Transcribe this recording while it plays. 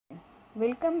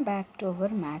Welcome back to our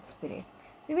maths period.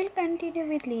 We will continue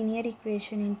with linear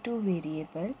equation in two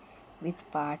variable with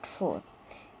part 4.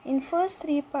 In first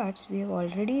three parts we have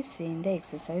already seen the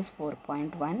exercise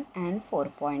 4.1 and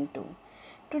 4.2.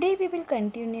 Today we will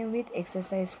continue with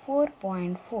exercise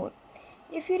 4.4.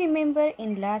 If you remember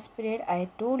in last period I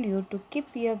told you to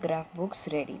keep your graph books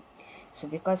ready. So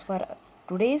because for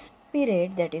today's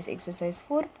period, that is exercise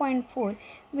 4.4,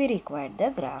 we required the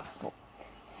graph book.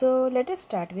 So let us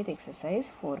start with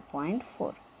exercise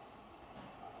 4.4.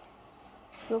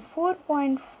 So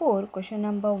 4.4 question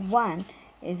number 1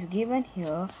 is given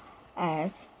here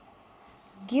as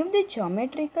give the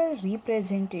geometrical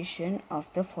representation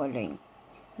of the following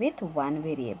with one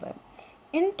variable.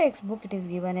 In textbook it is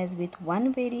given as with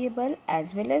one variable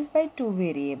as well as by two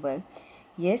variable.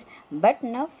 Yes, but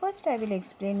now first I will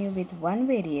explain you with one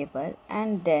variable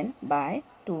and then by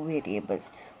two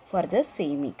variables for the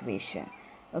same equation.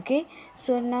 Okay,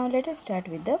 so now let us start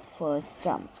with the first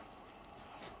sum.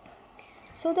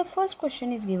 So the first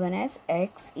question is given as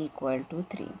x equal to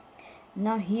 3.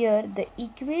 Now here the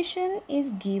equation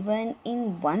is given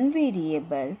in one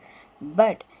variable,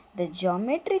 but the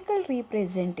geometrical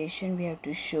representation we have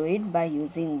to show it by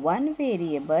using one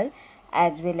variable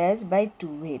as well as by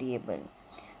two variable.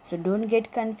 So don't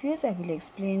get confused, I will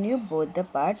explain you both the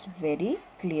parts very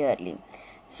clearly.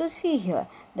 So see here,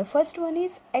 the first one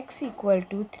is x equal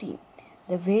to 3.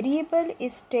 The variable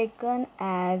is taken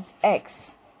as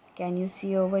x. Can you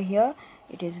see over here?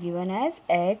 It is given as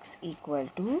x equal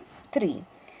to 3.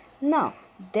 Now,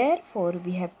 therefore,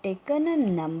 we have taken a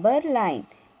number line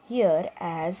here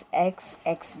as x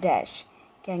dash.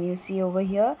 Can you see over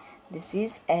here? This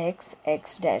is x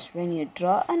dash. When you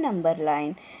draw a number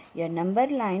line, your number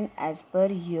line as per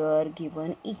your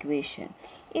given equation.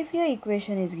 If your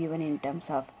equation is given in terms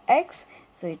of x,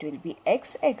 so it will be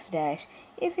x dash.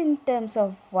 If in terms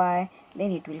of y,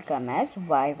 then it will come as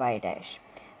y dash.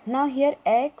 Now here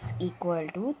x equal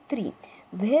to 3.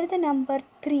 Where the number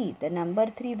 3,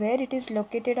 where it is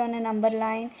located on a number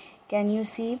line? Can you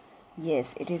see?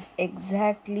 Yes, it is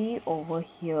exactly over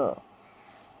here.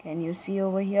 Can you see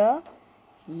over here?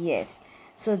 Yes.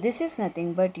 So this is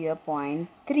nothing but your point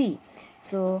 3.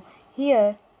 So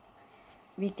here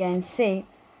we can say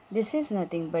this is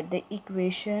nothing but the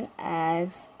equation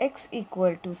as x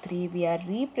equal to 3 we are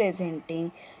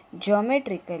representing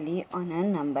geometrically on a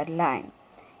number line.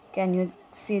 Can you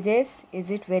see this? Is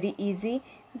it very easy?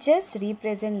 Just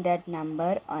represent that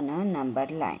number on a number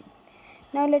line.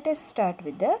 Now let us start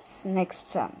with the next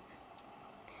sum.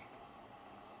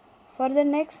 For the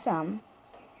next sum,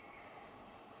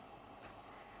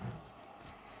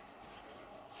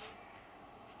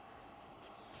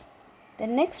 the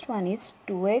next one is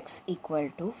 2x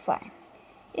equal to 5.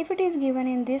 If it is given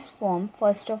in this form,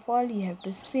 first of all you have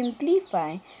to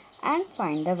simplify and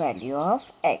find the value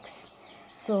of x.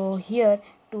 So here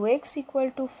 2x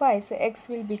equal to 5, so x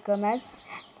will become as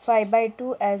 5 by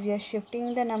 2 as you are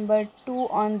shifting the number 2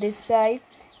 on this side.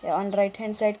 On right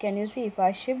hand side, can you see? If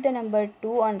I shift the number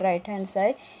 2 on right hand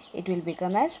side, it will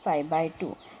become as 5 by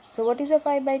 2. So what is a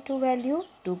 5 by 2 value?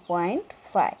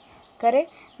 2.5.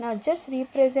 Correct? Now just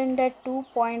represent that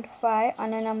 2.5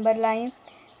 on a number line.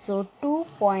 So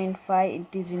 2.5,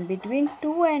 it is in between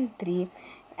 2 and 3.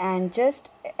 And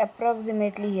just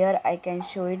approximately here I can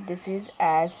show it, this is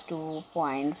as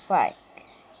 2.5.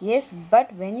 Yes,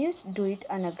 but when you do it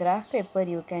on a graph paper,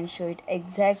 you can show it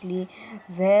exactly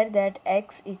where that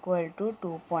x equal to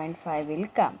 2.5 will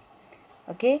come.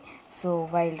 Okay, so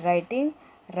while writing,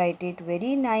 write it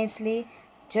very nicely.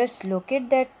 Just locate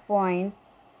that point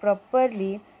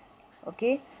properly.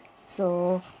 Okay,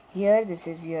 so here this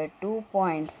is your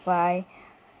 2.5.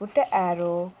 Put an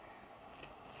arrow.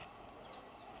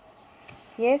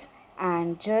 Yes,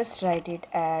 and just write it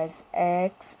as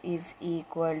x is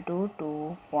equal to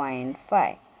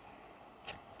 2.5.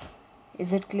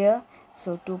 Is it clear?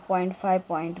 So 2.5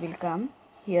 point will come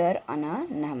here on a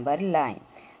number line.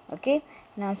 Okay,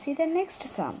 now see the next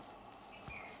sum.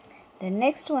 The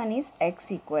next one is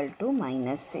x equal to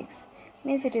minus 6.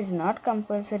 Means it is not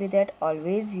compulsory that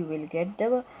always you will get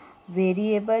the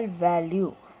variable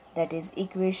value, that is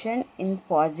equation in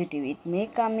positive. It may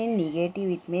come in negative,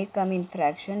 it may come in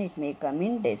fraction, it may come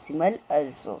in decimal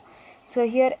also. So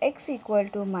here x equal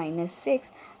to minus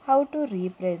 6, how to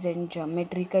represent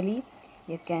geometrically?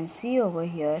 You can see over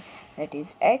here, that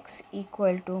is x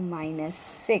equal to minus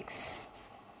 6.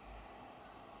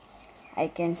 I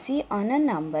can see on a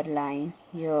number line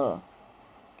here.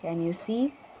 Can you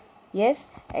see? Yes,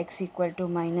 x equal to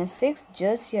minus 6.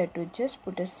 Just here to just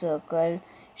put a circle,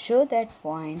 show that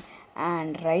point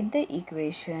and write the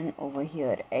equation over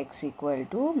here, x equal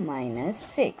to minus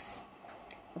 6.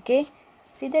 Okay,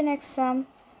 see the next sum.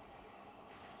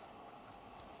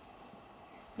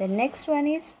 The next one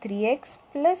is 3x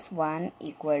plus 1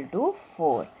 equal to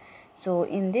 4. So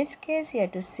in this case, you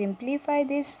have to simplify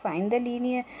this,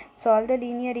 solve the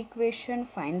linear equation,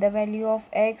 find the value of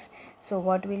x. So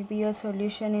what will be your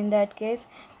solution in that case?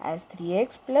 As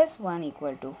 3x plus 1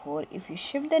 equal to 4. If you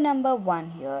shift the number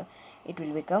 1 here, it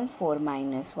will become 4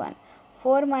 minus 1.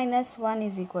 4 minus 1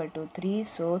 is equal to 3.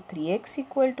 So 3x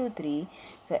equal to 3.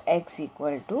 So x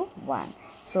equal to 1.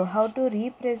 So how to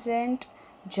represent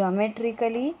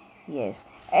geometrically? Yes,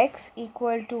 x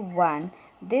equal to 1.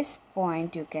 This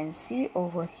point you can see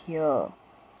over here.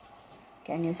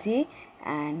 Can you see?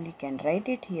 And you can write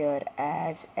it here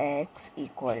as x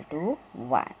equal to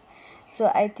 1.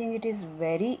 So I think it is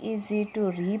very easy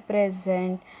to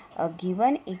represent a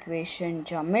given equation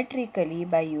geometrically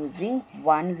by using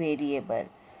one variable.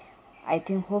 I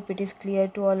hope it is clear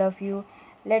to all of you.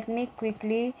 Let me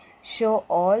quickly show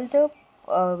all the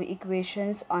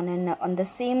equations on the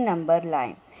same number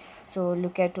line. So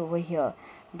look at over here.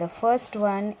 The first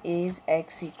one is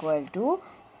x equal to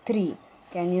 3.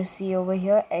 Can you see over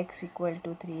here? X equal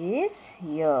to 3 is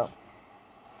here.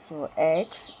 So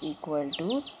x equal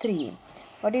to 3.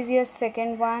 What is your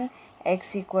second one?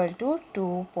 X equal to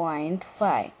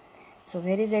 2.5. So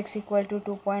where is x equal to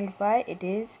 2.5? It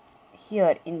is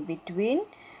here in between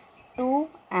 2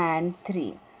 and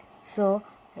 3. So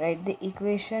write the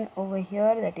equation over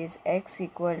here, that is x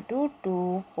equal to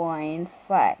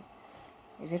 2.5.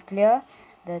 Is it clear?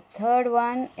 The third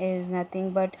one is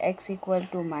nothing but x equal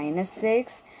to minus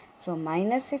 6. So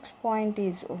minus 6 point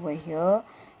is over here.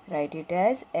 Write it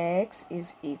as x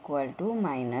is equal to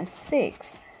minus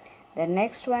 6. The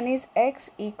next one is x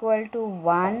equal to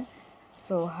 1.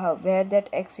 So where that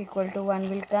x equal to 1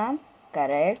 will come?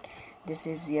 Correct. This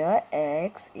is your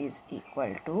x is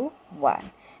equal to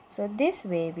 1. So this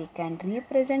way we can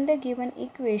represent the given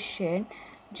equation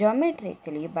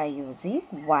geometrically by using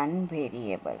one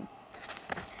variable.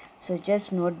 So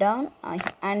just note down,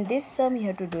 and this sum you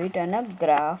have to do it on a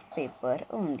graph paper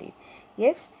only.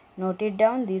 Yes, note it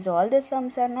down. These all the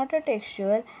sums are not a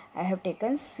textual. I have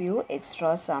taken few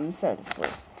extra sums also.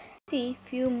 See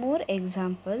few more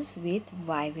examples with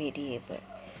y variable.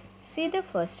 See the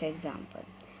first example.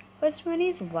 First one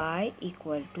is y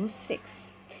equal to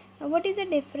 6. Now what is the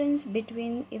difference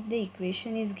between if the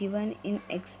equation is given in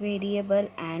x variable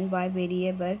and y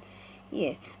variable?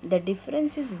 Yes, the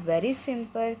difference is very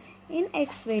simple. In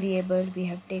x variable we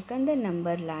have taken the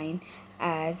number line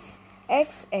as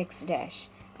x dash,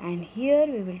 and here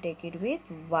we will take it with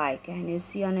y. Can you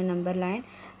see on a number line?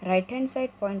 Right hand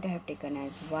side point I have taken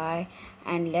as y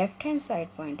and left hand side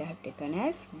point I have taken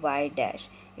as y dash.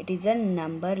 It is a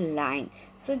number line.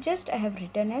 So just I have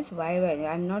written as y.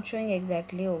 I am not showing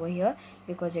exactly over here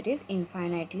because it is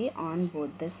infinitely on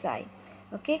both the side.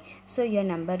 Okay, so your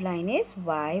number line is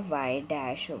y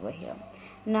dash over here.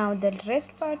 Now the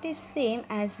rest part is same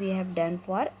as we have done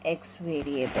for x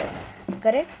variable.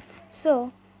 Correct?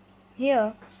 So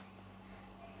here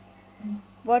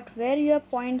where your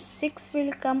point 6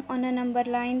 will come on a number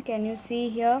line? Can you see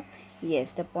here?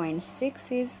 Yes, the point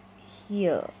 6 is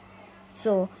here.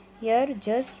 So here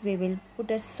just we will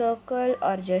put a circle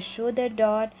or just show the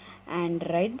dot and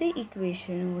write the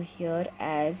equation over here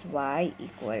as y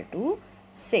equal to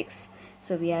 6.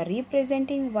 So we are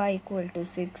representing y equal to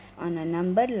 6 on a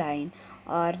number line,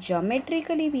 or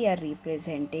geometrically we are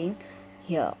representing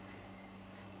here.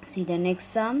 See the next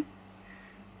sum.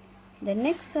 The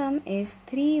next sum is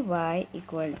 3y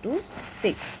equal to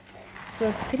 6.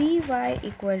 So 3y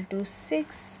equal to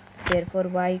 6. Therefore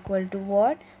y equal to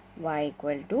what? Y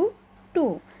equal to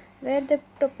 2. Where the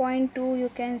point 2 you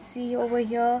can see over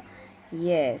here?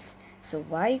 Yes. So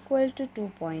y equal to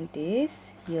 2 point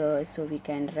is here. So we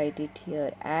can write it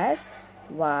here as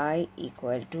y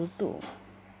equal to 2.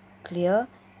 Clear?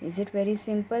 Is it very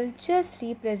simple? Just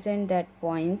represent that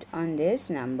point on this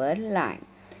number line.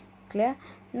 Clear?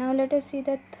 Now let us see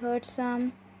the third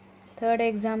sum. Third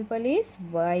example is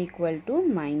y equal to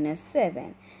minus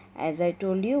 7. As I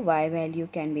told you, y value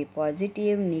can be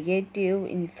positive, negative,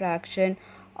 in fraction,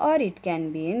 or it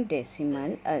can be in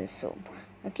decimal also.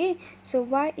 Okay, so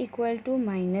y equal to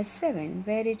minus 7.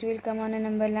 Where it will come on a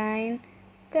number line?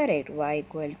 Correct, y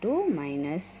equal to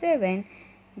minus 7.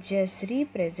 Just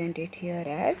represent it here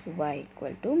as y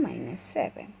equal to minus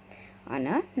 7 on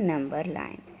a number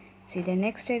line. See the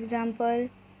next example.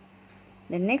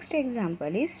 The next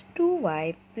example is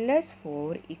 2y plus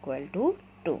 4 equal to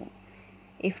 2.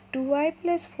 If 2y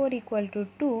plus 4 equal to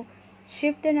 2,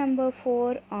 shift the number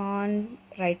 4 on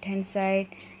right hand side.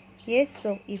 Yes,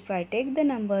 so if I take the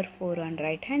number 4 on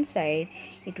right hand side,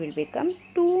 it will become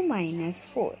 2 minus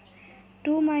 4.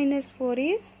 2 minus 4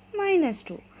 is minus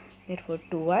 2. Therefore,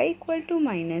 2y equal to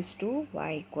minus 2,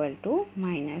 y equal to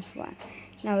minus 1.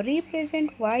 Now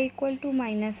represent y equal to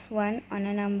minus 1 on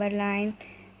a number line.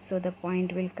 So the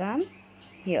point will come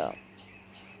here.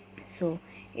 So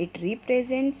it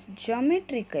represents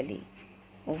geometrically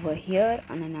over here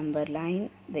on a number line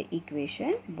the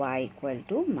equation y equal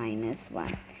to minus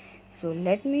 1. So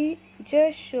let me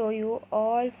just show you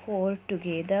all four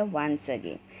together once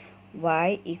again.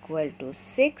 Y equal to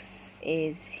 6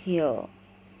 is here.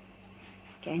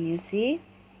 Can you see?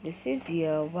 This is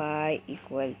here y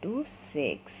equal to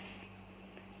 6.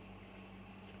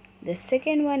 The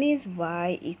second one is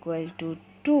y equal to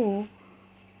 2.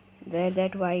 Where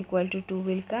that y equal to 2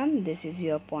 will come? This is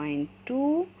your point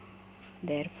 2.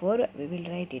 Therefore, we will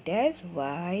write it as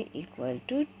y equal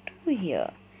to 2 here.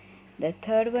 The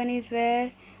third one is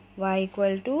where y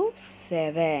equal to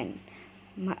 7.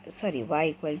 Y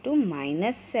equal to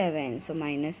minus 7. So,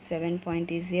 minus 7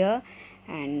 point is here.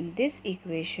 And this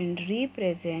equation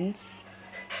represents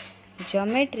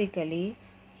geometrically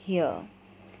here.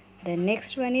 The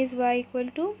next one is y equal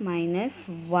to minus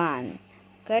 1.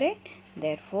 Correct?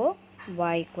 Therefore,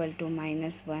 y equal to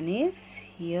minus 1 is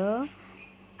here.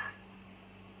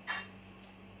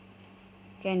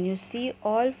 Can you see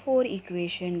all four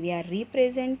equations we are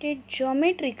represented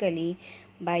geometrically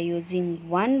by using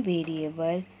one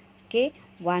variable? Okay,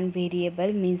 one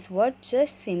variable means what?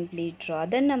 Just simply draw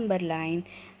the number line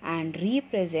and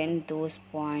represent those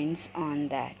points on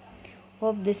that.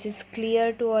 Hope this is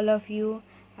clear to all of you.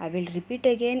 I will repeat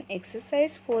again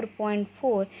exercise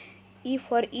 4.4. If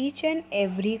for each and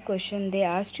every question they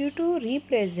asked you to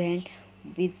represent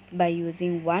by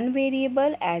using one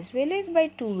variable as well as by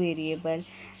two variable.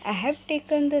 I have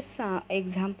taken the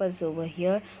examples over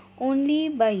here only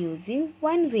by using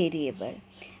one variable,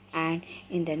 and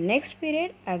in the next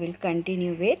period I will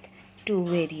continue with two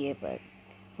variable.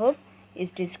 Hope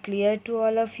it is clear to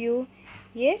all of you.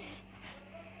 Yes,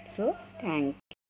 so thank